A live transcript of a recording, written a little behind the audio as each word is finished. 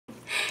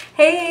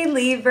Hey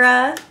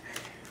Libra!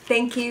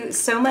 Thank you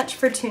so much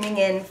for tuning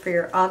in for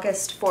your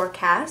August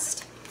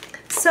forecast.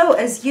 So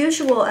as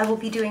usual, I will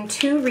be doing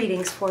 2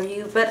 readings for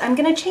you, but I'm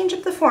going to change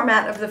up the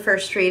format of the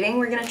first reading.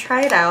 We're going to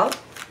try it out.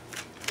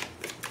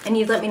 And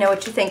you let me know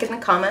what you think in the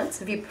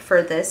comments if you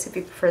prefer this, if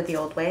you prefer the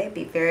old way. I'd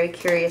be very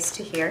curious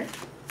to hear.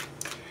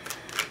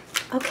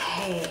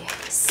 Okay,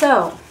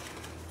 so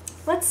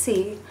let's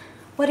see.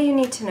 What do you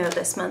need to know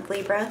this month,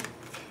 Libra?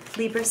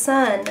 Libra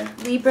Sun,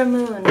 Libra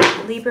Moon,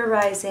 Libra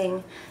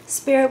Rising.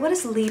 Spirit, what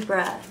does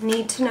Libra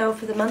need to know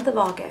for the month of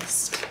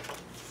August?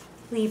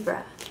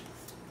 Libra.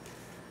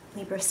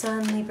 Libra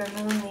Sun, Libra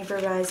Moon,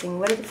 Libra Rising.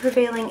 What are the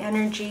prevailing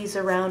energies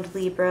around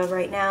Libra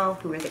right now?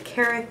 Who are the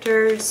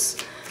characters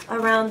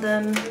around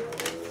them?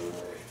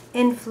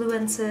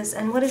 Influences.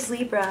 And what is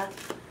Libra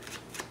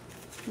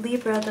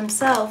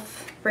themselves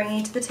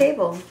bringing to the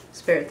table?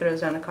 Spirit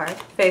throws down a card.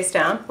 Face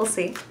down. We'll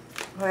see.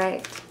 All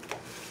right.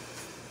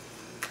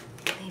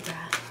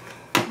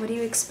 What are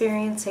you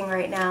experiencing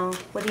right now?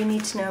 What do you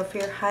need to know for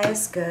your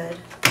highest good?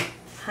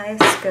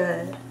 Highest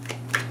good.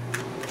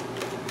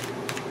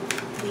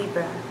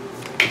 Libra.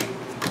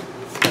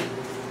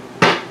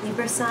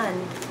 Libra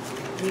Sun.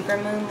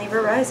 Libra Moon,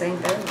 Libra Rising.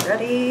 They're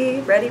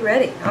ready, ready,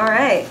 ready. All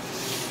right.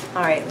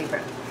 All right,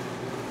 Libra.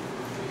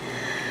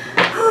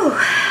 Whew.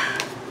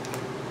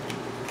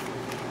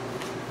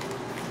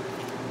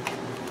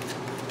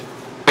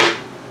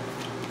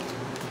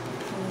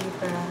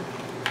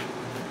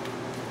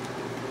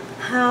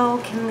 How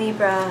can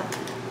Libra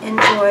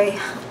enjoy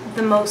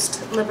the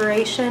most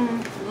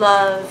liberation,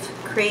 love,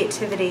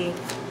 creativity,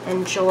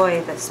 and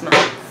joy this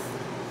month?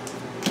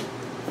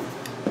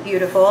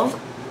 Beautiful.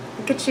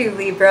 Look at you,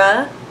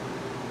 Libra.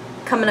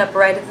 Coming up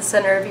right at the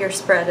center of your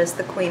spread is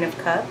the Queen of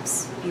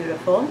Cups.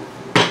 Beautiful.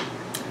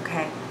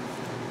 Okay.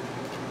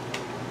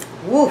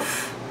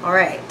 Woof. All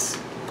right.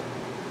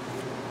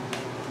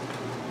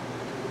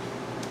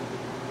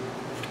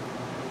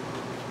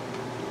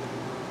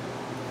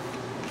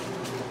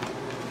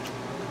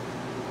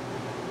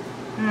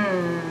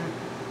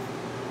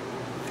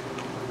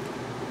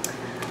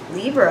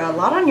 Libra, a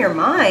lot on your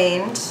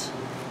mind.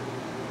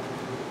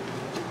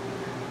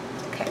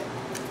 Okay,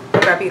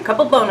 I'll grab you a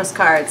couple bonus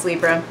cards,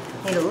 Libra.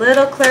 Need a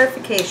little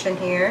clarification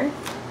here.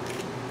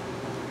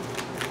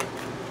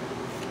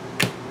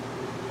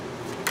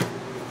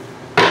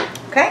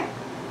 Okay.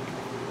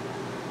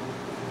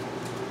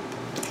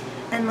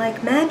 And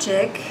like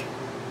magic,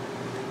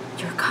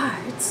 your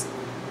cards.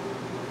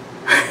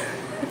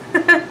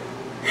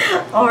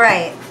 All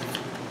right.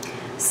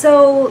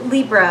 So,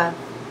 Libra,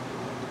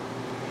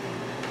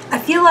 I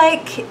feel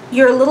like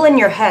you're a little in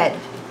your head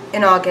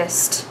in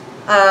August.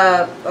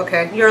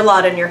 Okay, you're a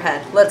lot in your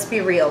head. Let's be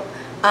real.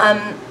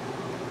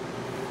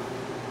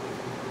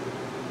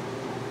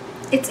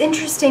 It's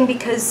interesting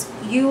because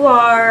you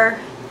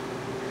are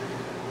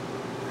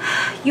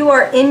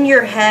in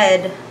your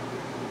head,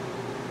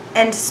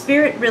 and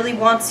Spirit really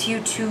wants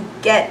you to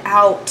get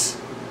out.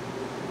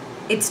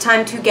 It's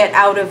time to get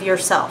out of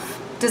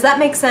yourself. Does that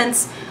make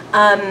sense?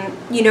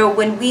 You know,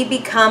 when we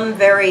become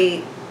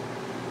very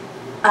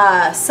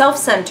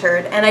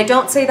self-centered, and I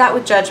don't say that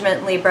with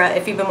judgment, Libra.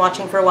 If you've been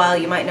watching for a while,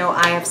 you might know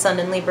I have Sun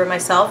in Libra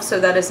myself, so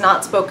that is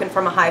not spoken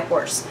from a high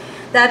horse.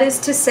 That is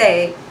to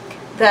say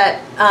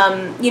that,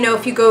 you know,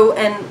 if you go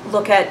and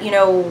look at, you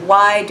know,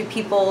 why do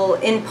people,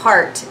 in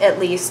part at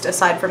least,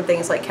 aside from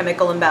things like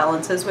chemical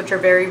imbalances, which are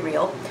very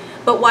real,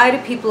 but why do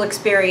people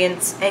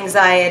experience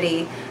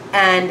anxiety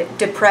and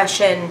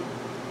depression?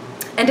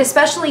 And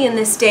especially in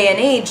this day and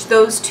age,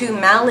 those 2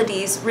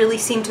 maladies really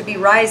seem to be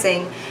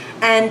rising.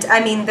 And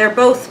I mean, they're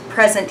both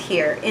present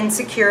here.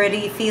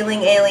 Insecurity,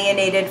 feeling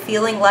alienated,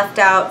 feeling left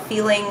out,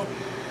 feeling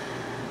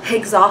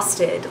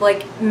exhausted,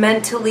 like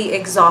mentally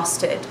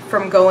exhausted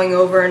from going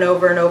over and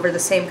over and over the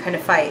same kind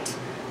of fight.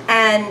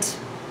 And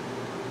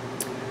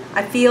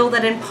I feel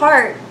that in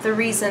part, the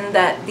reason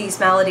that these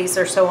maladies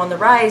are so on the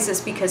rise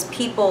is because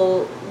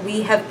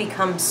we have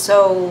become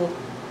so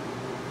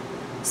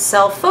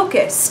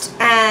self-focused,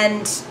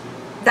 and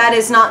that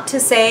is not to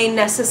say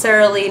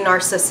necessarily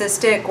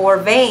narcissistic or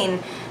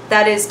vain.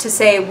 That is to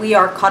say we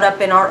are caught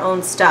up in our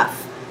own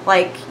stuff.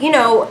 Like, you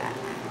know,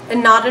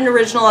 not an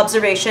original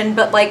observation,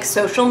 but like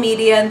social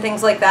media and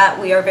things like that,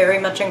 we are very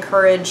much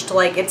encouraged.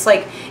 Like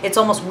it's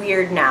almost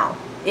weird now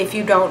if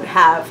you don't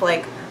have,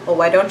 like, well,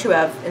 why don't you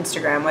have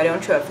Instagram? Why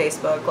don't you have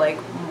Facebook? Like,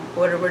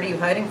 what are you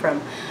hiding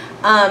from?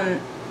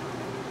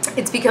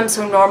 It's become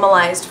so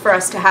normalized for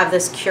us to have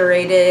this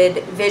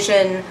curated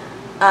vision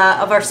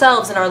of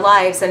ourselves and our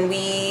lives, and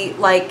we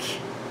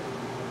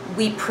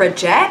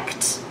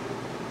project,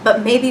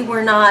 but maybe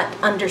we're not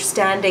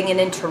understanding and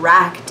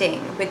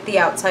interacting with the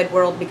outside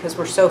world because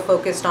we're so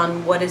focused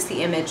on what is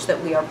the image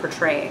that we are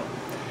portraying.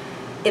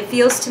 It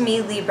feels to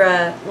me,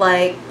 Libra,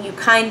 like you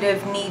kind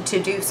of need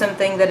to do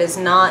something that is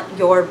not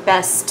your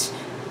best,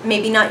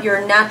 maybe not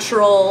your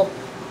natural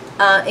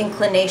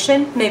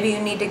inclination. Maybe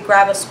you need to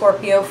grab a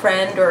Scorpio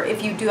friend, or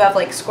if you do have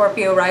like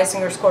Scorpio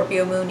rising or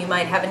Scorpio moon, you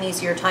might have an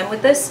easier time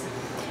with this.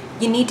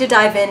 You need to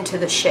dive into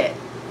the shit.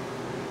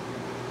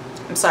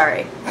 I'm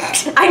sorry.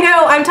 I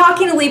know, I'm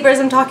talking to Libras,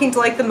 I'm talking to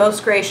like the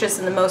most gracious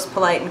and the most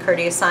polite and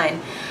courteous sign.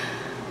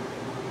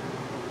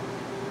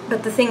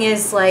 But the thing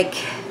is, like,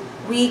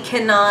 we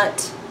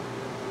cannot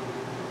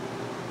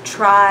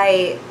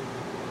try,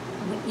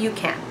 you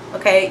can,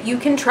 okay? You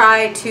can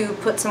try to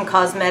put some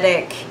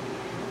cosmetic,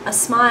 a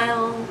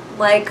smile,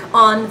 like,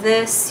 on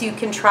this. You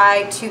can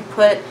try to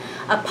put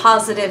a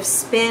positive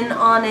spin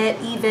on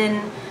it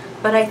even,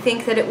 but I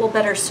think that it will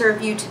better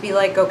serve you to be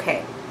like,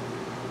 okay,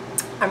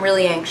 I'm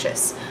really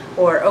anxious,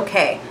 or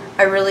okay,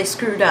 I really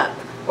screwed up,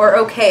 or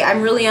okay,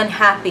 I'm really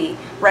unhappy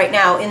right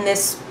now in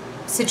this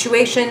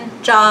situation,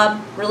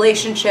 job,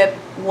 relationship,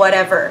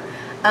 whatever.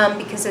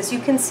 Because as you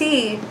can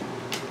see,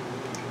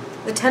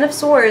 the Ten of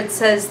Swords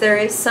says there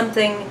is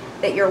something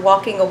that you're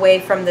walking away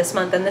from this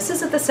month, and this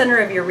is at the center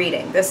of your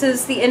reading. This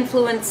is the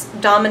influence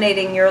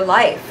dominating your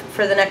life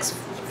for the next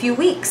few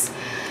weeks.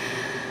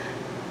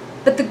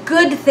 But the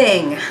good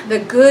thing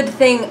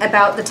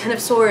about the Ten of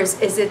Swords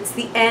is it's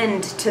the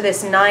end to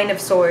this Nine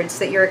of Swords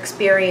that you're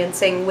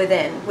experiencing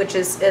within, which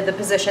is the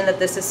position that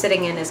this is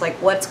sitting in, is like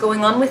what's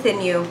going on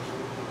within you.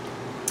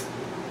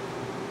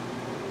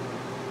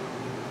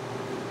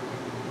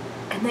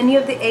 And then you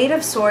have the Eight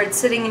of Swords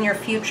sitting in your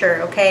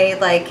future, okay?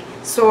 Like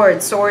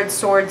swords, swords,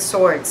 swords,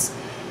 swords.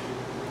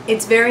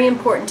 It's very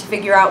important to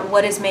figure out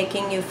what is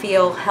making you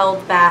feel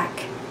held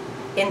back,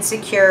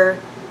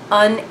 insecure,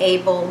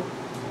 unable,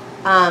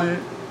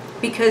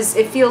 because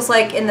it feels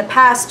like in the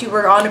past you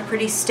were on a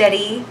pretty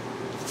steady,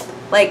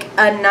 like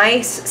a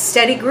nice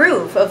steady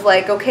groove of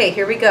like, okay,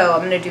 here we go.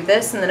 I'm going to do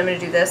this, and then I'm going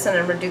to do this, and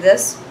I'm going to do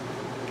this.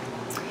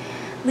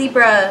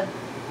 Libra,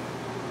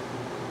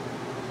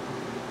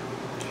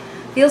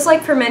 feels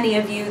like for many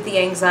of you, the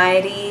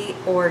anxiety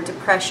or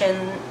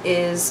depression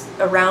is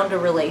around a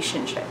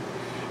relationship.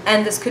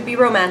 And this could be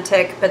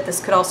romantic, but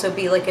this could also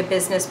be like a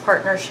business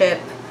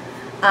partnership,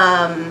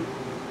 a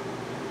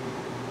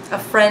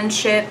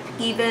friendship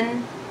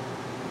even.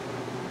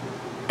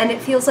 And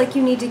it feels like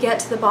you need to get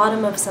to the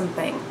bottom of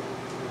something.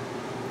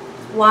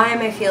 Why am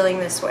I feeling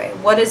this way?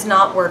 What is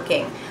not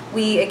working?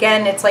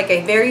 Again, it's like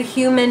a very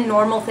human,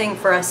 normal thing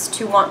for us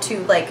to want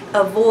to like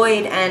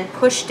avoid and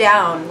push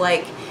down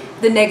like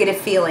the negative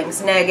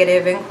feelings,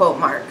 negative in quote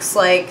marks,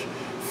 like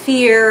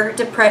fear,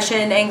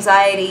 depression,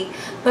 anxiety,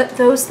 but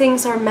those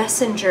things are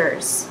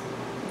messengers.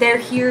 They're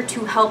here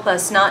to help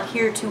us, not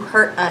here to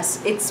hurt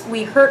us.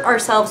 We hurt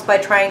ourselves by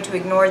trying to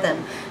ignore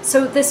them.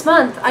 So this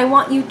month, I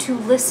want you to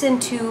listen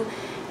to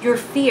your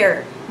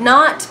fear,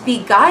 not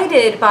be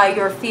guided by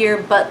your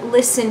fear, but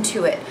listen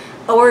to it,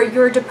 or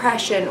your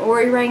depression,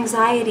 or your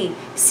anxiety.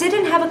 Sit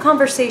and have a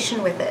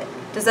conversation with it.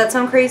 Does that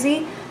sound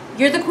crazy?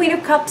 You're the Queen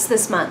of Cups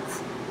this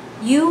month.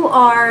 You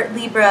are,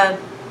 Libra,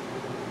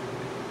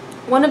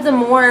 one of the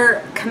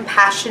more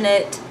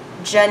compassionate,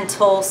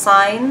 gentle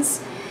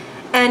signs.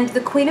 And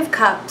the Queen of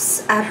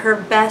Cups, at her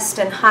best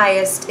and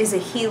highest, is a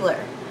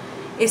healer.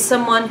 Is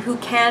someone who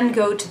can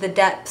go to the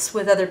depths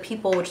with other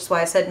people, which is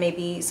why I said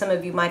maybe some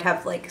of you might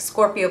have like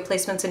Scorpio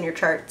placements in your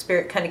chart.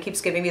 Spirit kind of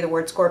keeps giving me the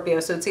word Scorpio,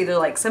 so it's either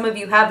like some of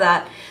you have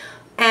that,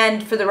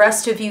 and for the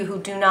rest of you who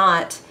do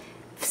not,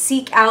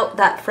 seek out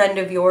that friend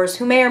of yours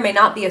who may or may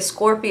not be a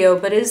Scorpio,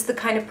 but is the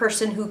kind of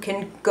person who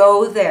can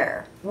go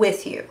there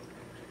with you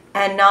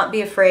and not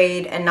be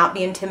afraid and not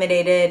be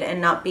intimidated and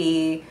not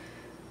be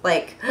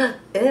like,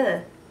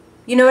 ugh.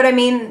 You know what I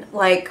mean?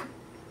 Like,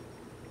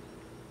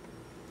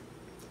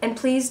 and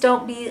please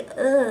don't be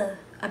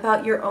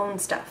about your own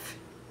stuff.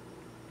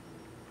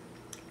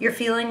 You're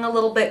feeling a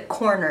little bit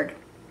cornered.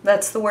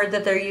 That's the word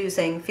that they're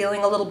using.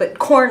 Feeling a little bit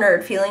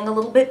cornered, feeling a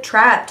little bit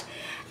trapped.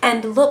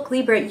 And look,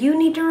 Libra, you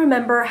need to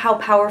remember how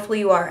powerful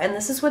you are. And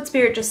this is what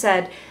Spirit just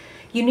said.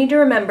 You need to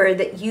remember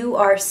that you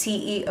are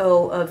CEO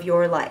of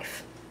your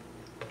life.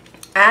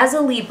 As a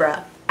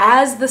Libra,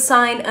 as the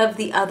sign of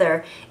the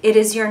other, it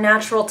is your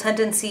natural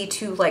tendency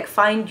to like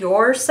find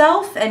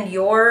yourself and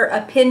your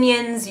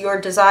opinions, your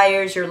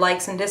desires, your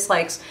likes and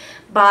dislikes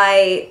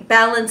by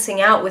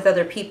balancing out with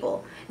other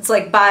people. It's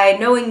like by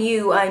knowing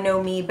you, I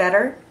know me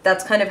better.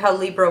 That's kind of how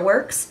Libra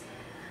works.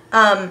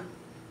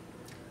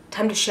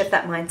 Time to shift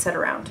that mindset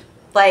around.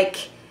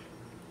 Like,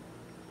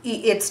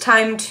 it's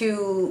time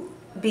to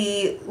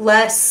be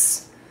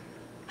less,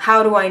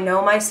 how do I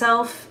know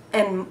myself,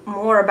 and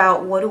more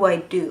about what do I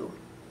do?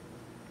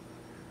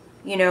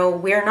 You know,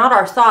 we're not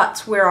our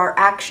thoughts, we're our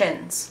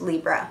actions,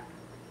 Libra.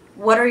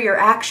 What are your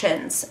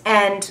actions?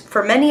 And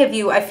for many of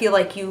you, I feel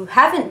like you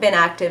haven't been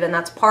active, and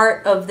that's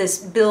part of this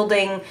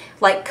building,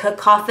 like,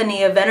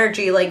 cacophony of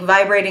energy, like,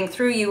 vibrating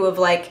through you of,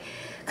 like,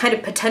 kind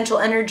of potential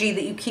energy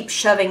that you keep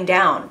shoving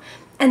down.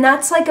 And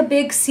that's like a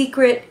big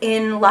secret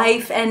in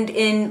life and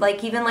in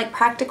like even like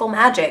practical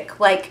magic.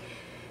 Like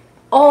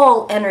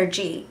all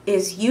energy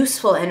is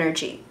useful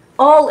energy.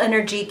 All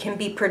energy can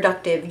be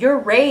productive. Your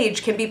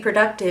rage can be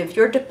productive.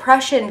 Your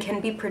depression can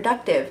be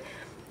productive.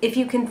 If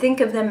you can think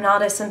of them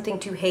not as something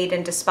to hate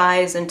and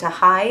despise and to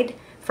hide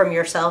from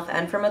yourself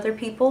and from other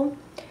people.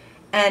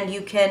 And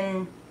you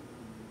can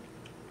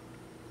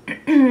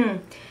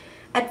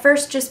At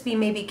first, just be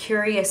maybe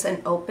curious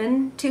and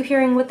open to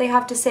hearing what they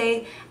have to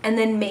say, and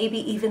then maybe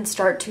even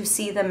start to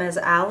see them as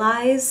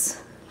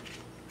allies.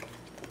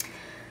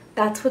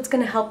 That's what's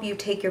going to help you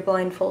take your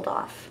blindfold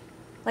off.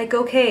 Like,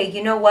 okay,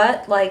 you know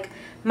what? Like,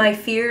 my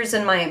fears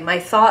and my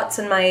thoughts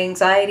and my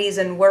anxieties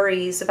and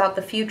worries about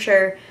the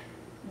future,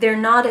 they're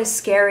not as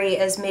scary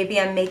as maybe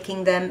I'm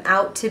making them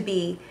out to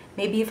be.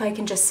 Maybe if I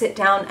can just sit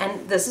down,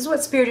 and this is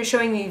what Spirit is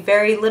showing me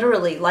very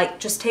literally, like,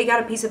 just take out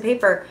a piece of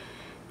paper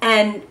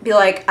and be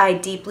like, I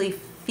deeply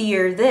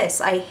fear this.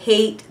 I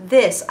hate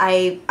this.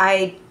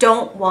 I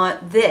don't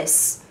want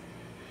this.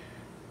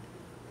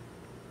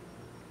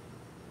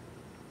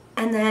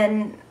 And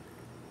then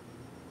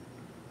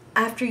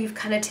after you've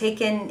kind of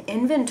taken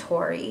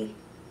inventory,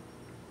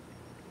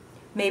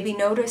 maybe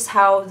notice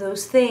how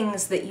those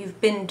things that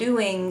you've been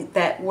doing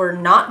that were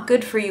not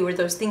good for you, or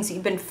those things that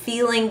you've been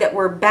feeling that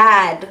were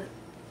bad,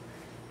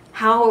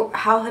 how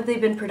have they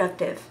been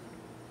productive?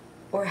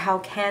 Or how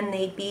can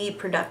they be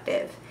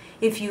productive?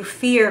 If you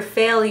fear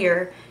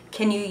failure,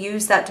 can you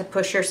use that to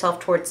push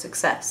yourself towards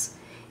success?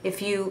 If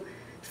you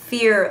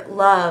fear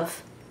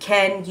love,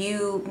 can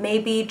you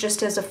maybe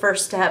just as a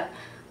first step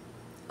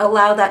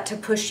allow that to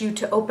push you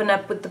to open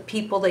up with the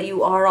people that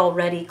you are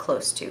already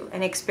close to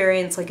and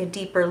experience like a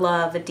deeper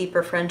love, a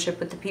deeper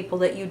friendship with the people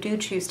that you do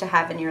choose to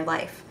have in your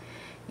life?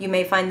 You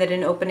may find that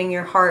in opening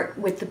your heart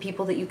with the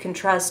people that you can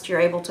trust,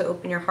 you're able to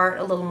open your heart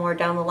a little more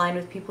down the line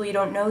with people you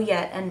don't know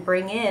yet and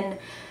bring in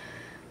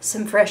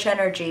some fresh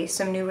energy,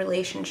 some new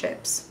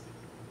relationships.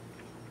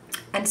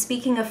 And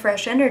speaking of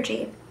fresh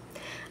energy,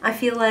 I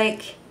feel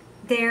like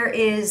there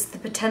is the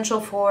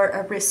potential for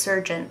a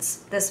resurgence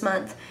this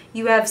month.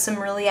 You have some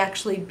really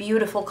actually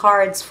beautiful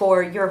cards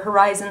for your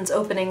horizons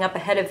opening up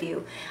ahead of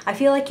you. I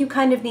feel like you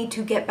kind of need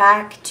to get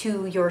back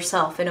to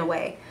yourself in a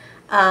way.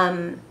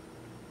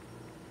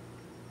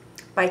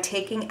 By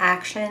taking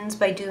actions,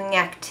 by doing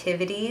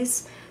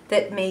activities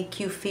that make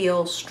you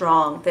feel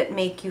strong, that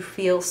make you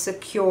feel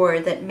secure,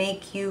 that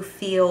make you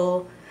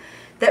feel,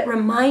 that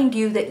remind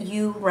you that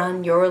you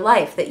run your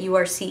life, that you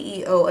are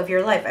CEO of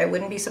your life. I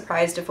wouldn't be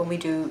surprised if when we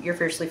do your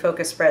Fiercely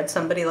Focused spread,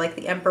 somebody like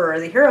the Emperor or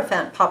the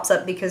Hierophant pops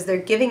up, because they're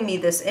giving me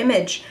this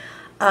image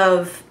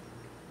of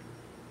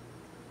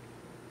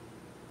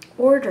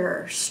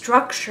order,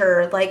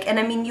 structure, like, and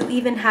I mean, you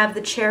even have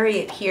the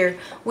Chariot here,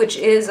 which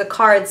is a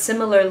card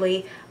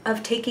similarly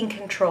of taking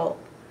control.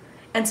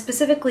 And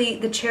specifically,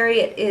 the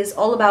Chariot is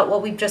all about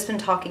what we've just been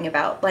talking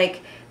about.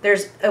 Like,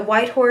 there's a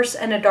white horse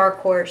and a dark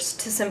horse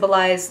to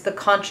symbolize the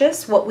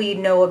conscious, what we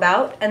know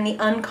about, and the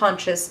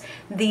unconscious,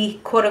 the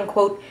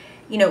quote-unquote,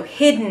 you know,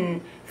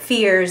 hidden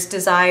fears,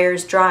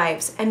 desires,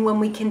 drives. And when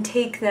we can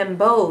take them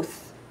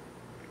both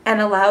and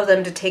allow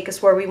them to take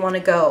us where we want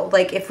to go.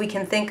 Like, if we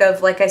can think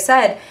of, like I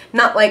said,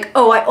 not like,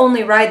 oh, I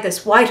only ride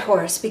this white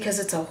horse because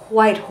it's a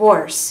white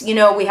horse. You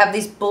know, we have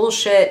these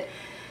bullshit,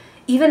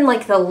 even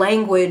like the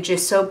language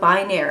is so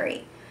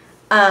binary.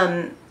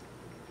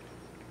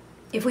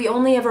 If we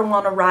only ever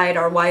want to ride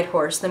our white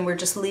horse, then we're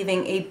just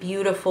leaving a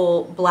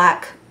beautiful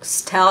black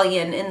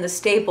stallion in the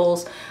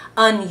stables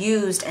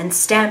unused and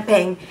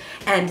stamping,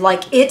 and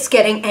like it's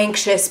getting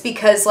anxious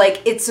because like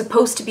it's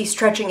supposed to be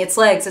stretching its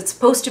legs, it's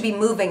supposed to be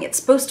moving, it's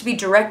supposed to be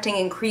directing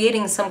and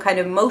creating some kind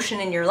of motion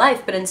in your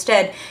life, but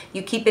instead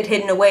you keep it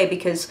hidden away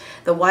because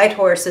the white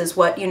horse is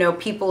what, you know,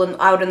 people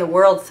out in the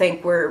world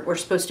think we're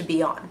supposed to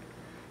be on.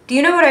 Do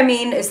you know what I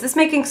mean? Is this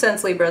making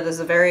sense, Libra? This is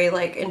a very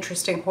like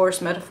interesting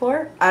horse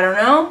metaphor. I don't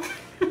know.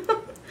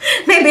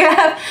 Maybe I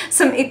have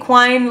some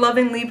equine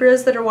loving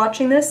Libras that are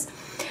watching this.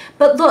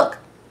 But look,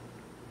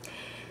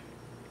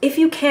 if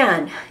you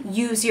can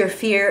use your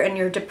fear and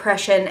your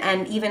depression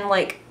and even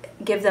like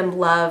give them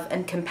love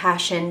and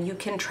compassion, you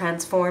can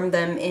transform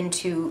them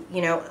into,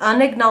 you know,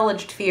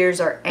 unacknowledged fears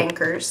are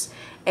anchors.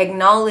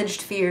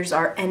 Acknowledged fears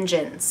are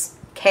engines.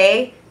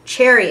 Okay?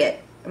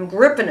 Chariot. I'm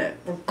gripping it.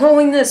 We're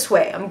going this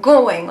way. I'm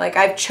going. Like,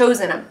 I've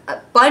chosen.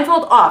 I'm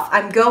blindfold off.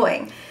 I'm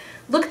going.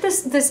 Look at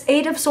this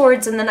Eight of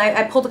Swords, and then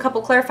I pulled a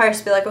couple clarifiers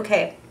to be like,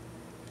 okay,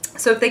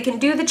 so if they can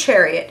do the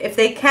Chariot, if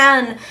they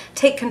can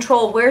take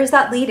control, where is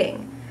that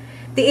leading?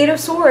 The Eight of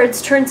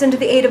Swords turns into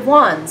the Eight of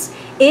Wands.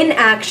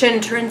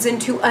 Inaction turns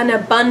into an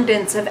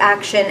abundance of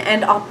action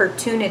and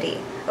opportunity,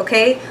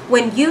 okay?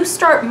 When you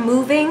start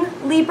moving,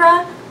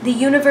 Libra, the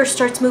universe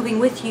starts moving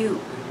with you.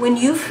 When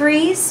you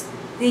freeze,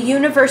 the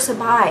universe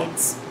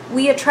abides.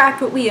 We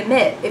attract what we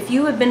emit. If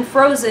you have been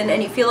frozen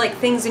and you feel like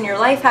things in your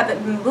life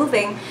haven't been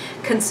moving,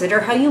 consider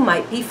how you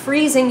might be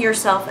freezing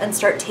yourself and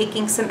start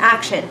taking some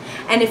action.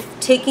 And if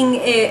taking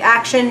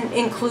action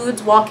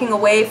includes walking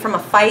away from a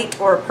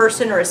fight or a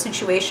person or a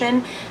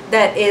situation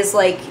that is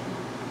like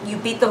you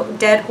beat the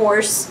dead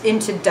horse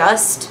into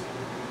dust,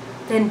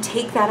 then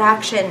take that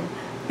action,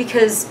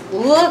 because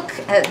look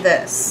at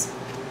this.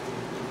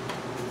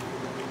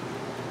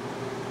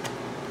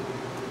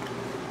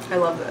 I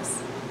love this.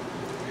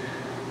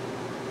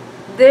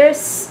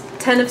 This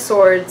Ten of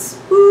Swords,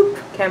 whoop,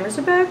 cameras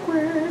are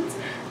backwards.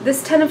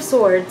 This Ten of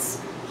Swords,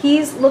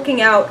 he's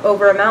looking out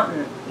over a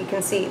mountain. You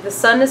can see the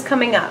sun is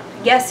coming up.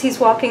 Yes, he's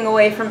walking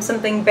away from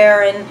something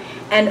barren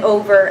and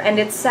over, and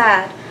it's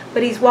sad.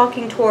 But he's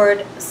walking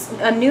toward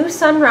a new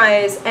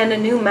sunrise and a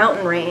new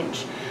mountain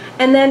range.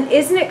 And then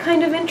isn't it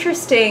kind of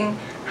interesting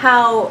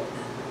how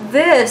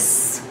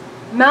this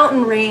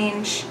mountain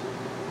range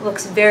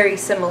looks very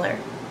similar?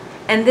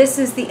 And this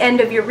is the end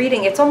of your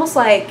reading. It's almost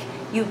like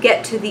you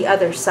get to the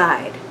other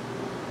side.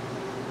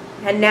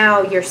 And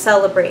now you're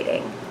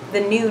celebrating. The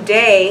new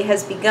day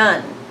has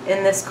begun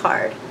in this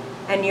card.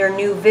 And your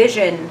new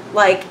vision,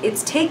 like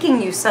it's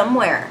taking you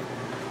somewhere.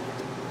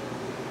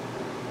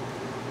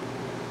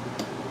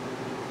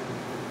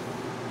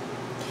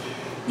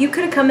 You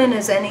could have come in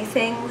as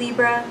anything,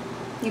 Libra.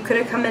 You could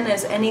have come in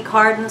as any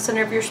card in the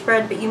center of your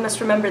spread, but you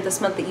must remember this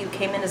month that you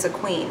came in as a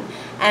queen.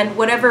 And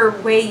whatever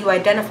way you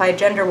identify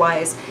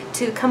gender-wise,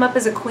 to come up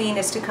as a queen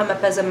is to come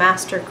up as a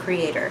master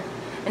creator.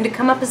 And to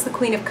come up as the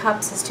Queen of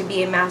Cups is to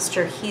be a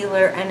master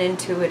healer and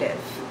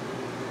intuitive.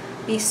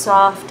 Be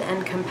soft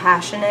and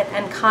compassionate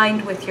and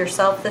kind with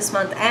yourself this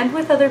month and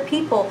with other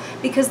people,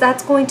 because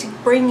that's going to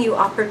bring you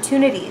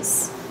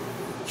opportunities.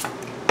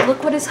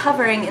 Look what is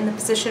hovering in the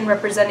position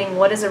representing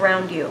what is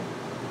around you.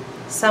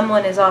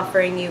 Someone is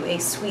offering you a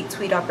sweet,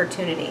 sweet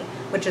opportunity,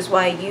 which is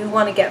why you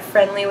want to get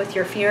friendly with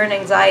your fear and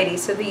anxiety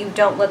so that you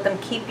don't let them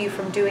keep you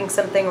from doing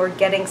something or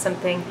getting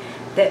something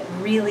that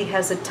really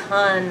has a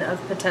ton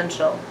of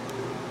potential.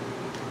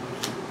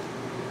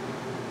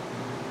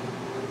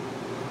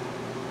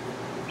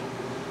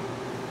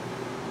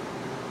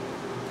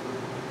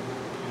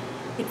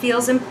 It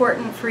feels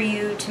important for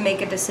you to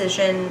make a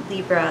decision,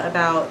 Libra,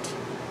 about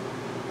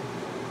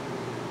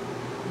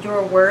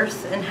your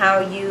worth and how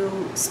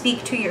you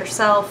speak to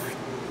yourself,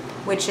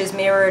 which is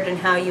mirrored in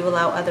how you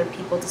allow other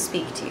people to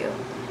speak to you.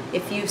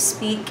 If you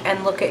speak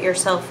and look at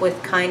yourself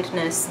with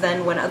kindness,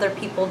 then when other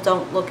people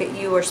don't look at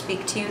you or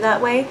speak to you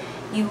that way,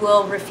 you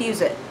will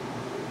refuse it.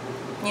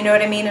 You know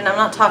what I mean? And I'm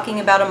not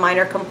talking about a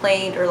minor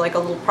complaint or like a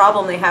little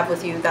problem they have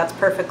with you. That's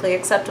perfectly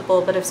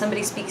acceptable. But if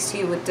somebody speaks to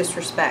you with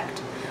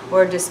disrespect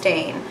or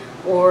disdain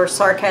or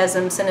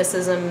sarcasm,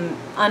 cynicism,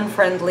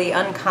 unfriendly,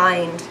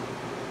 unkind,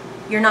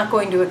 you're not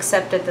going to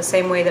accept it the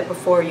same way that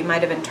before you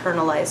might have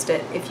internalized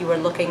it if you were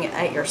looking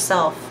at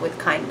yourself with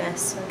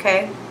kindness,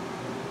 okay?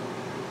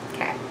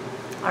 Okay,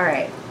 all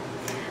right.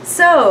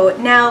 So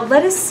now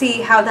let us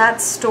see how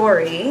that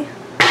story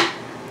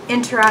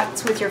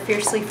interacts with your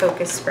Fiercely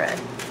Focused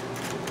spread.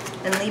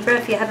 And Libra,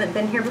 if you haven't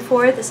been here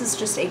before, this is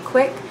just a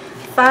quick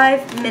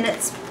 5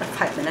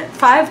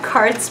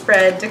 card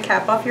spread to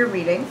cap off your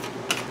reading.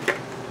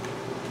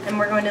 And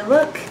we're going to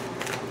look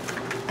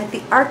at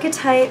the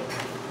archetype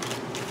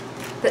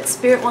that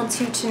Spirit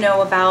wants you to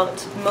know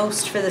about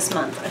most for this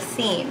month, a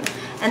theme,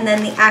 and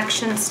then the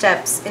action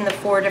steps in the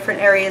 4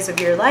 different areas of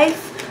your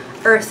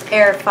life: earth,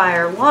 air,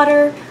 fire,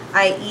 water,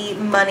 i.e.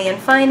 money and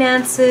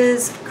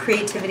finances,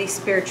 creativity,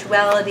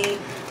 spirituality,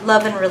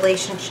 love and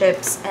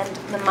relationships, and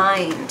the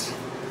mind.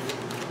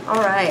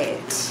 All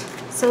right,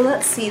 so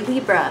let's see,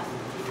 Libra,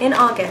 in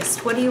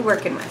August, what are you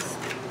working with?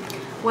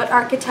 What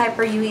archetype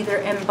are you either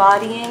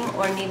embodying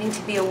or needing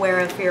to be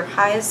aware of for your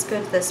highest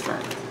good this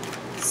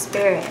month?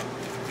 Spirit,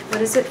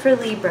 what is it for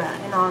Libra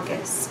in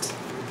August?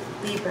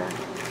 Libra,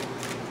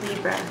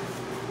 Libra.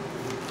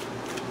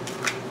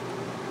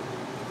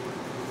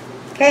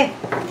 Okay,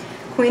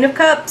 Queen of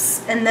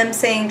Cups, and them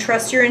saying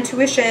trust your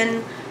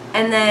intuition,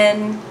 and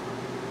then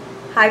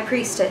High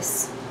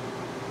Priestess.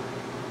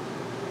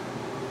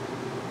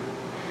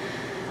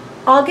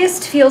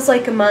 August feels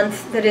like a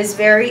month that is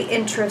very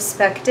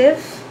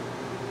introspective.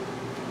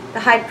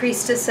 The High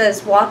Priestess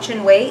says, watch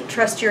and wait,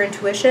 trust your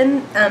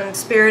intuition.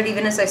 Spirit,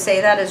 even as I say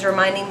that, is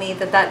reminding me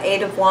that that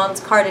 8 of Wands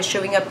card is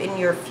showing up in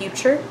your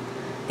future.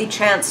 The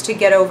chance to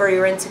get over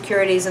your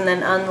insecurities and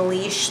then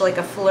unleash like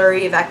a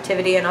flurry of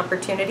activity and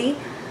opportunity.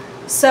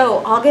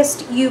 So,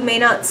 August, you may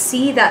not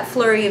see that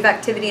flurry of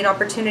activity and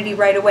opportunity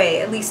right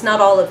away. At least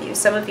not all of you.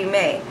 Some of you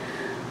may.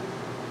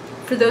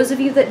 For those of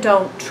you that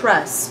don't,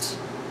 trust.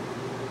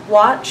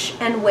 Watch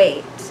and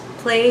wait.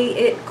 Play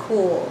it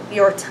cool.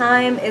 Your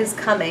time is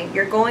coming.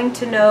 You're going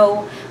to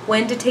know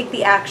when to take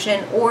the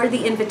action, or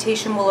the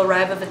invitation will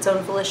arrive of its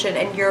own volition,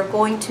 and you're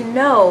going to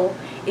know,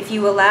 if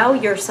you allow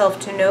yourself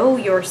to know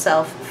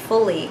yourself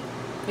fully,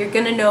 you're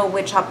going to know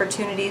which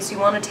opportunities you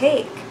want to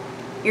take.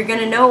 You're going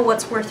to know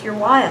what's worth your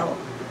while.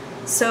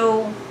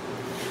 So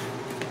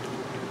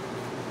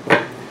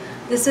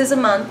this is a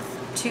month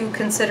to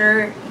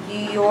consider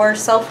your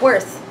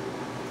self-worth.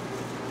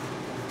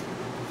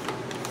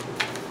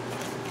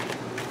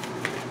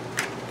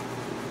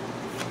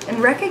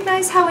 And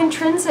recognize how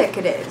intrinsic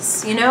it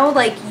is. You know,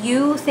 like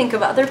you think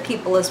of other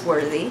people as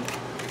worthy.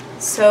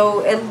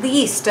 So at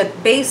least at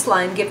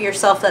baseline, give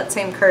yourself that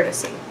same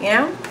courtesy, you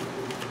know?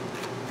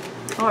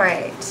 All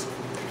right.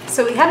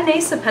 So we had an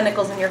Ace of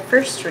Pentacles in your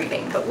first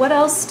reading, but what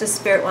else does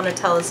Spirit want to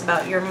tell us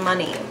about your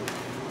money,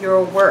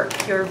 your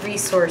work, your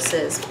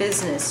resources,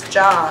 business,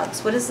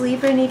 jobs? What does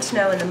Libra need to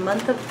know in the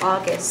month of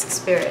August,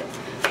 Spirit,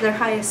 for their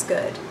highest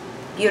good?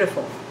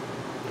 Beautiful.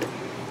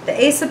 The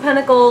Ace of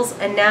Pentacles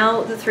and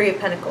now the 3 of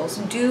Pentacles.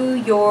 Do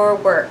your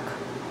work.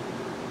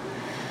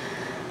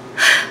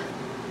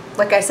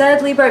 Like I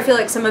said, Libra, I feel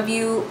like some of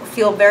you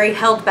feel very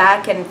held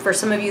back, and for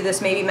some of you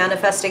this may be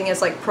manifesting as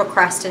like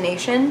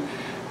procrastination,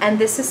 and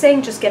this is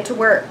saying just get to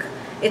work.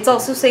 It's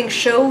also saying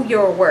show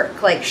your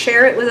work, like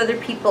share it with other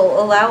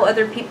people, allow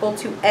other people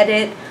to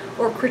edit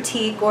or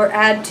critique or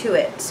add to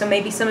it. So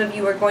maybe some of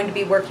you are going to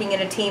be working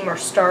in a team or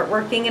start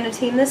working in a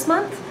team this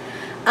month.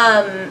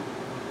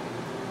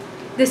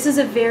 This is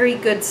a very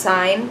good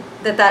sign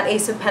that that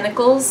Ace of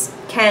Pentacles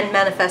can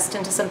manifest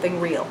into something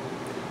real.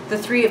 The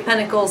Three of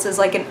Pentacles is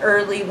like an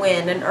early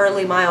win, an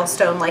early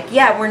milestone. Like,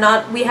 yeah,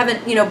 we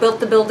haven't, you know,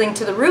 built the building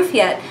to the roof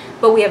yet,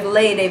 but we have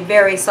laid a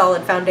very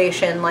solid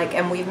foundation, like,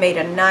 and we've made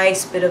a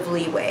nice bit of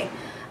leeway.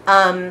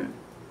 I'm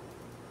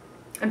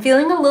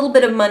feeling a little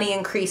bit of money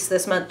increase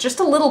this month, just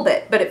a little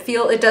bit, but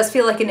it does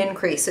feel like an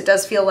increase. It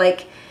does feel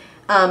like,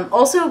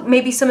 also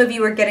maybe some of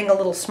you are getting a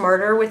little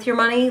smarter with your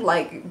money,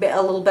 like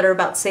a little better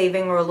about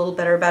saving or a little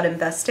better about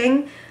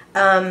investing.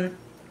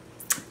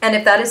 And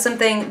if that is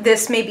something,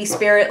 this may be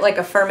spirit like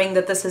affirming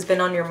that this has been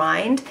on your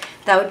mind.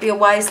 That would be a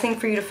wise thing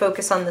for you to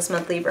focus on this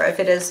month, Libra. If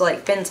it has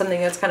like been something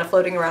that's kind of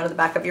floating around in the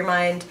back of your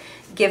mind,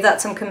 give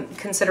that some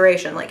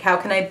consideration. Like, how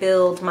can I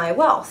build my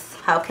wealth?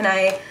 How can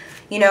I,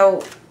 you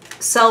know,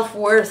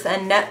 self-worth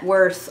and net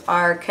worth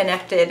are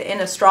connected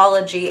in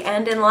astrology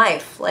and in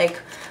life.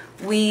 Like,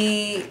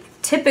 we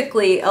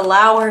typically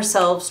allow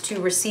ourselves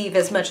to receive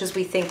as much as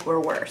we think we're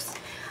worth.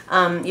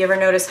 You ever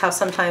notice how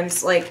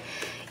sometimes, like,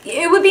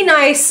 it would be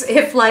nice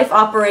if life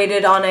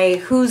operated on a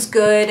who's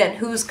good and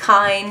who's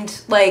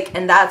kind, like,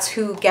 and that's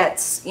who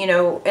gets, you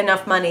know,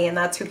 enough money, and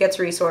that's who gets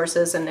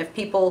resources. And if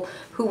people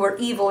who were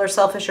evil or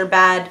selfish or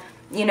bad,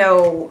 you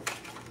know,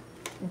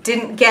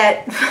 didn't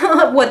get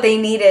what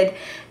they needed.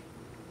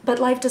 But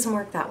life doesn't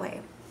work that way.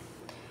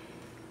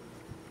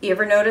 You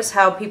ever notice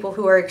how people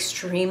who are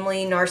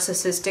extremely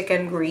narcissistic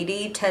and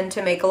greedy tend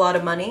to make a lot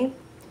of money?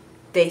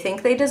 They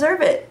think they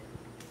deserve it.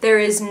 There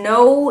is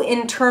no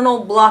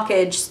internal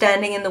blockage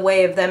standing in the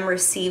way of them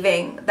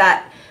receiving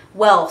that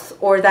wealth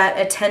or that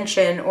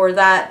attention or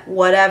that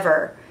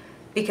whatever,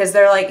 because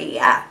they're like,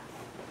 yeah,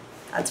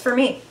 that's for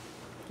me.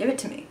 Give it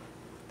to me.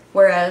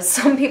 Whereas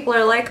some people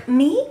are like,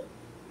 me?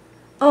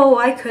 Oh,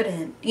 I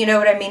couldn't. You know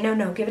what I mean?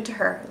 No, give it to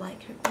her.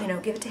 Like, you know,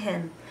 give it to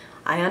him.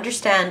 I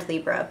understand,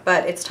 Libra,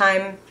 but it's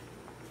time.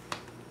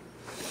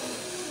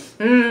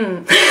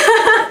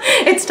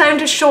 It's time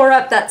to shore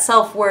up that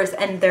self-worth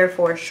and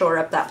therefore shore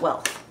up that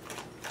wealth.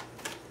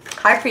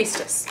 High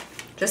Priestess.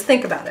 Just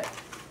think about it.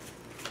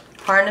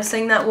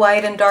 Harnessing that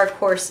white and dark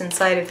horse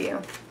inside of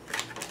you.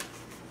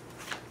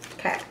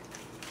 Okay.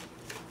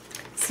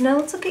 So now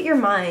let's look at your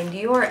mind.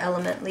 Your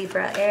element,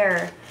 Libra,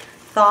 air.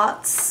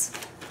 Thoughts,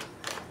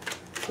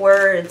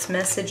 words,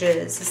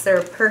 messages. Is there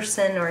a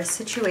person or a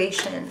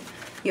situation?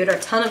 You had a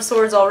Ton of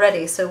Swords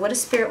already, so what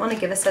does Spirit want to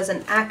give us as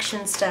an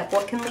action step?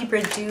 What can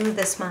Libra do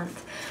this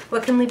month?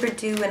 What can Libra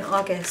do in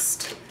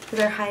August for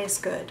their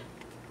highest good?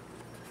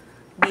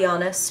 Be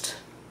honest,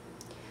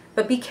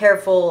 but be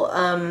careful.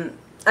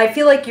 I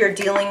feel like you're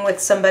dealing with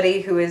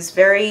somebody who is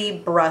very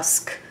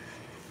brusque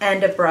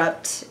and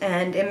abrupt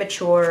and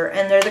immature,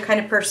 and they're the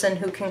kind of person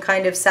who can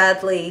kind of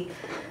sadly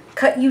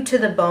cut you to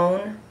the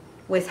bone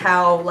with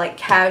how like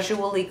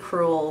casually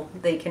cruel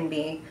they can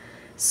be.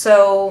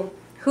 So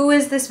who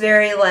is this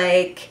very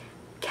like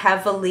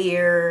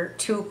cavalier,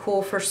 too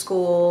cool for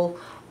school,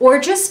 or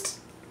just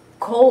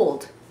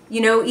cold? You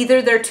know,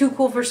 either they're too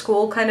cool for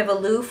school, kind of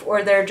aloof,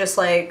 or they're just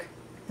like,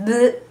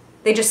 bleh.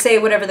 They just say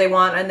whatever they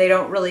want and they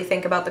don't really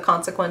think about the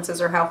consequences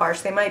or how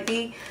harsh they might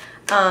be.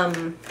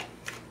 That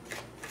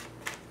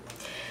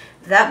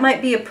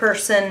might be a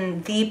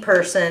person, the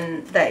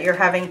person that you're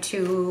having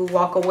to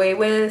walk away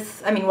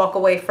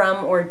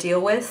from or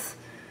deal with.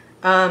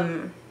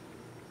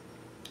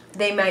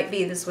 They might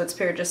be, this is what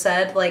Spirit just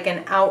said, like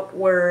an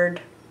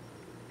outward,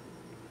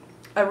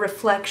 a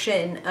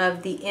reflection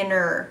of the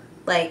inner,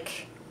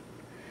 like,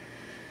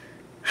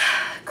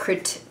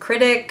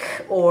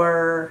 critic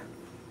or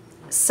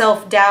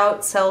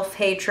self-doubt,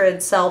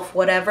 self-hatred,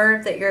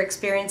 self-whatever that you're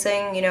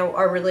experiencing. You know,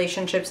 our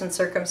relationships and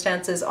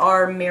circumstances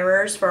are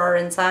mirrors for our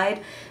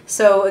inside.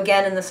 So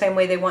again, in the same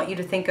way they want you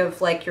to think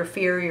of like your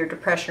fear, your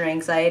depression, or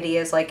anxiety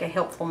as like a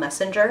helpful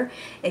messenger,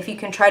 if you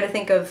can try to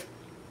think of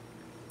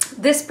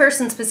this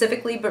person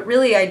specifically, but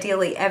really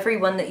ideally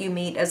everyone that you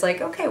meet as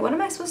like, okay, what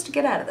am I supposed to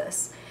get out of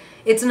this?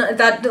 It's not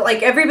that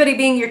like everybody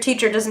being your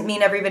teacher doesn't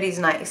mean everybody's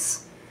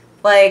nice.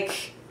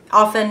 Like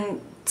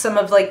often some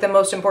of like the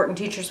most important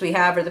teachers we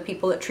have are the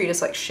people that treat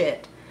us like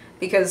shit,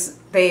 because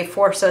they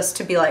force us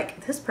to be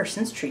like, this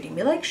person's treating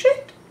me like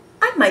shit.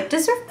 I might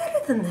deserve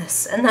better than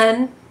this. And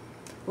then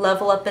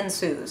level up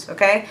ensues,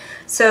 okay?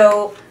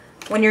 So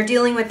when you're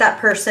dealing with that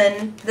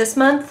person this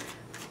month,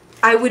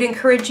 I would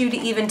encourage you to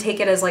even take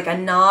it as like a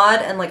nod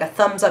and like a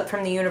thumbs up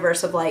from the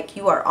universe of like,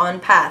 you are on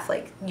path.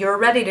 Like, you're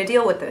ready to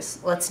deal with this.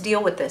 Let's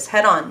deal with this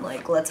head on.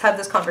 Like, let's have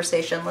this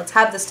conversation. Let's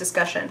have this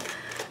discussion.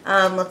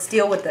 Let's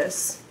deal with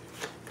this.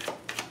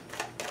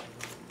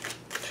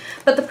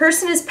 But the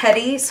person is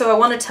petty, so I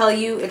want to tell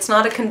you it's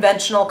not a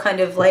conventional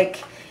kind of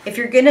like if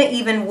you're gonna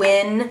even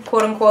win,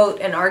 quote unquote,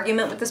 an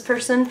argument with this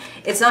person,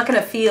 it's not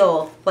gonna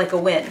feel like a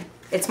win.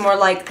 It's more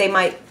like they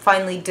might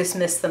finally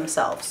dismiss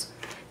themselves.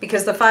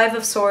 Because the Five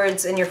of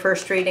Swords in your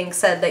first reading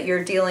said that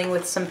you're dealing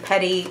with some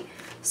petty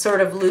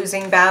sort of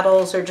losing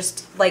battles, or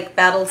just like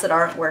battles that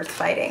aren't worth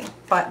fighting.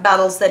 But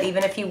battles that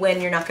even if you win,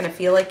 you're not gonna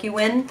feel like you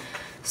win.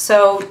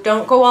 So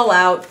don't go all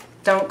out.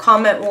 Don't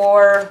comment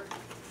war.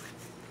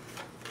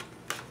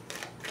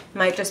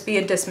 Might just be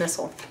a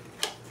dismissal.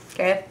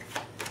 Okay?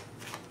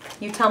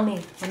 You tell me.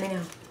 Let me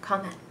know.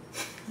 Comment.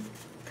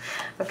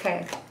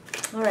 Okay.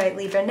 All right,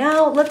 Libra.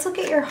 Now let's look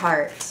at your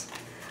heart.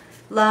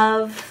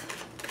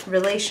 Love,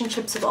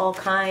 relationships of all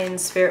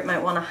kinds. Spirit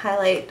might want to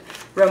highlight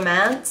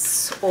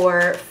romance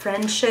or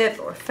friendship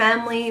or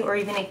family or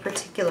even a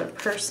particular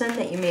person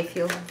that you may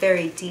feel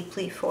very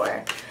deeply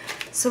for.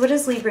 So what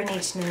does Libra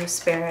need to know,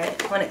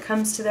 Spirit, when it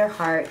comes to their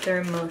heart, their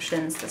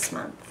emotions this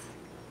month?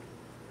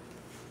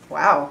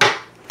 Wow.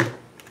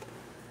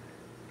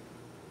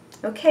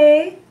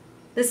 Okay.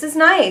 This is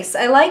nice.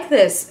 I like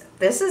this.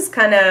 This is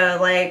kind of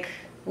like,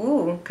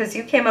 ooh, because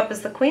you came up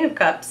as the Queen of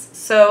Cups.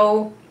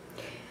 So,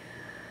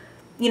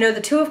 you know,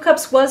 the Two of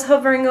Cups was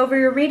hovering over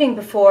your reading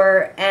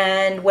before,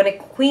 and when a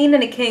Queen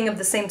and a King of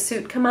the same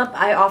suit come up,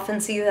 I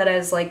often see that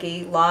as like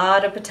a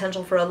lot of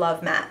potential for a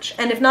love match.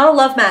 And if not a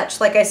love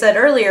match, like I said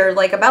earlier,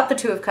 like about the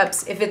Two of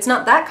Cups, if it's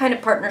not that kind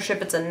of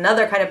partnership, it's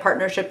another kind of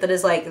partnership that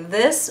is like,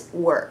 this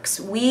works.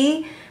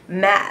 We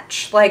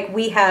match. Like,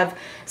 we have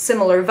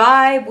similar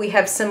vibe, we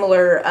have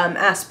similar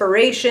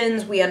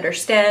aspirations, we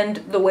understand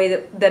the way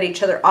that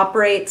each other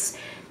operates.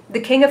 The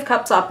King of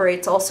Cups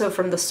operates also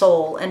from the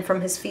soul and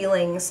from his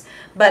feelings,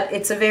 but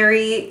it's a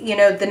very, you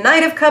know, the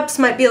Knight of Cups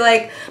might be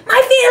like,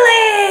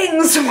 my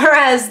feelings,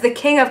 whereas the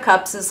King of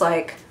Cups is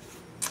like,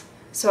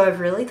 so I've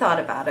really thought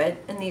about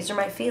it, and these are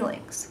my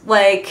feelings.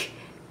 Like,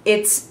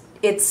 it's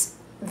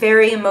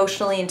very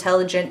emotionally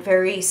intelligent,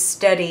 very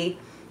steady.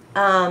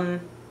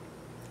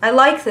 I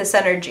like this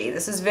energy.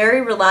 This is very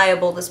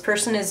reliable. This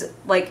person is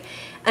like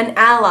an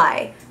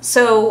ally.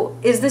 So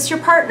is this your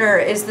partner?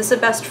 Is this a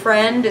best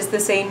friend? Is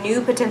this a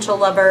new potential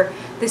lover?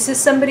 This is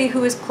somebody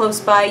who is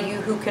close by you,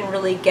 who can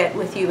really get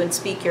with you and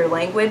speak your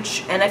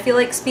language. And I feel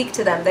like speak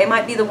to them. They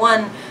might be the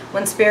one,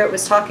 when Spirit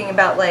was talking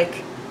about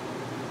like,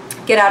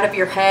 get out of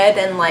your head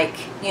and like,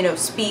 you know,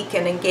 speak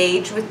and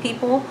engage with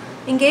people.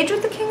 Engage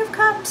with the King of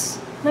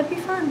Cups. Might be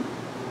fun.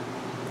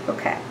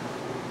 Okay.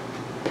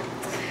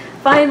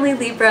 Finally,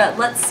 Libra,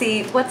 let's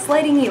see what's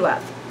lighting you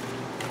up.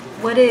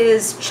 What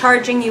is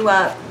charging you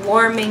up,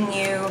 warming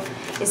you?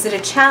 Is it a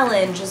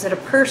challenge? Is it a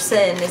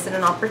person? Is it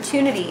an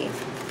opportunity?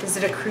 Is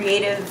it a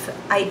creative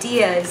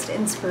idea? Is it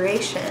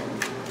inspiration?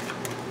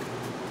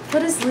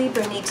 What does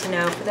Libra need to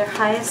know for their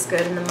highest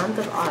good in the month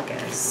of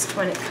August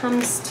when it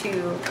comes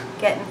to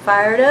getting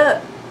fired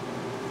up?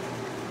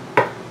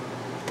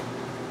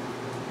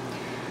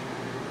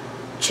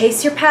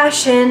 Chase your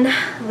passion,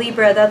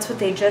 Libra. That's what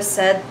they just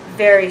said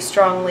very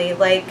strongly.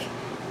 Like,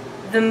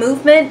 the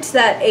movement,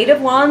 that Eight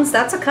of Wands,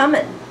 that's a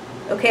coming.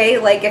 Okay,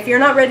 like if you're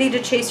not ready to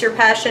chase your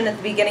passion at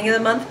the beginning of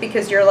the month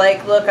because you're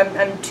like, look,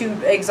 I'm too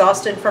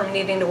exhausted from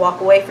needing to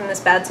walk away from this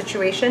bad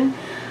situation,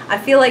 I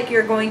feel like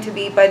you're going to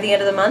be, by the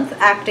end of the month,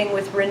 acting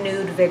with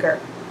renewed vigor.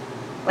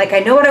 Like, I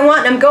know what I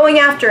want and I'm going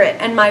after it.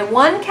 And my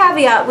one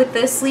caveat with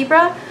this,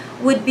 Libra,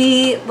 would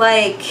be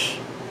like,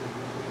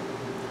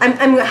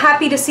 I'm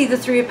happy to see the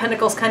Three of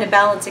Pentacles kind of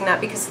balancing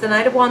that, because the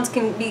Knight of Wands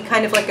can be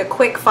kind of like a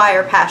quick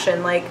fire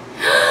passion, like,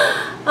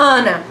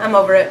 oh no, I'm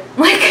over it.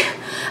 Like,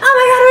 oh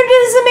my god,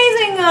 this is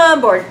amazing,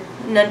 I'm bored.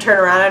 And then turn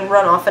around and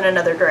run off in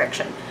another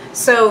direction.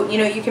 So, you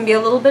know, you can be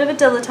a little bit of a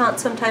dilettante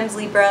sometimes,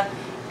 Libra.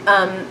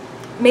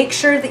 Make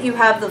sure that you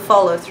have the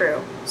follow through.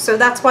 So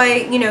that's why,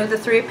 you know, the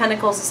Three of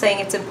Pentacles is saying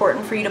it's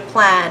important for you to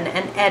plan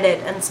and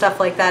edit and stuff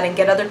like that and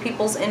get other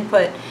people's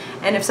input.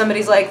 And if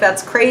somebody's like,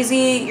 that's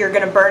crazy, you're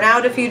going to burn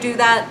out if you do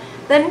that,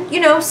 then, you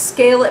know,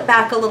 scale it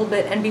back a little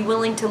bit and be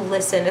willing to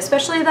listen,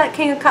 especially that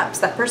King of Cups.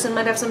 That person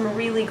might have some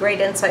really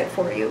great insight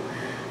for you.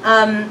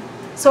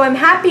 So I'm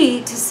happy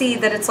to see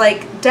that it's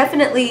like,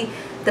 definitely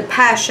the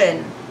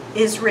passion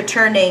is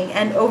returning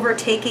and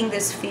overtaking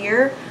this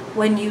fear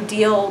when you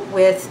deal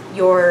with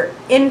your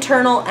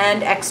internal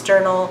and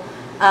external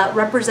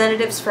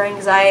representatives for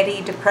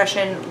anxiety,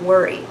 depression,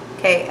 worry.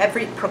 Okay,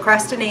 every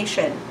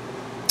procrastination.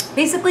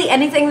 Basically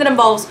anything that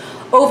involves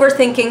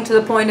overthinking to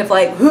the point of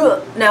like,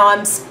 now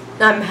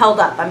I'm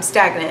held up, I'm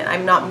stagnant,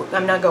 I'm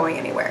not going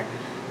anywhere.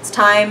 It's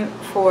time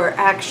for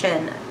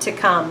action to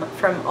come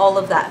from all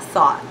of that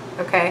thought,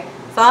 okay?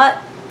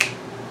 Thought,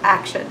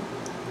 action,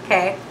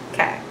 okay?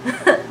 Okay.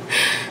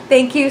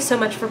 Thank you so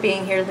much for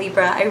being here,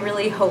 Libra. I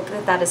really hope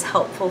that that is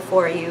helpful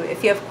for you.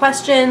 If you have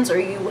questions or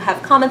you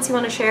have comments you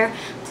want to share,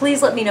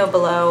 please let me know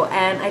below.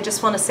 And I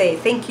just want to say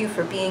thank you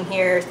for being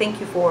here. Thank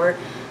you for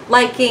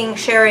liking,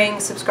 sharing,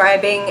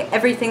 subscribing,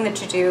 everything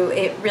that you do.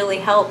 It really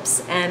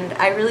helps and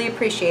I really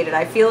appreciate it.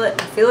 I feel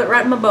it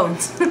right in my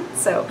bones.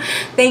 So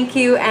thank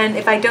you, and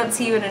if I don't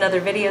see you in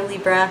another video,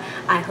 Libra,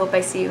 I hope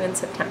I see you in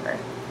September.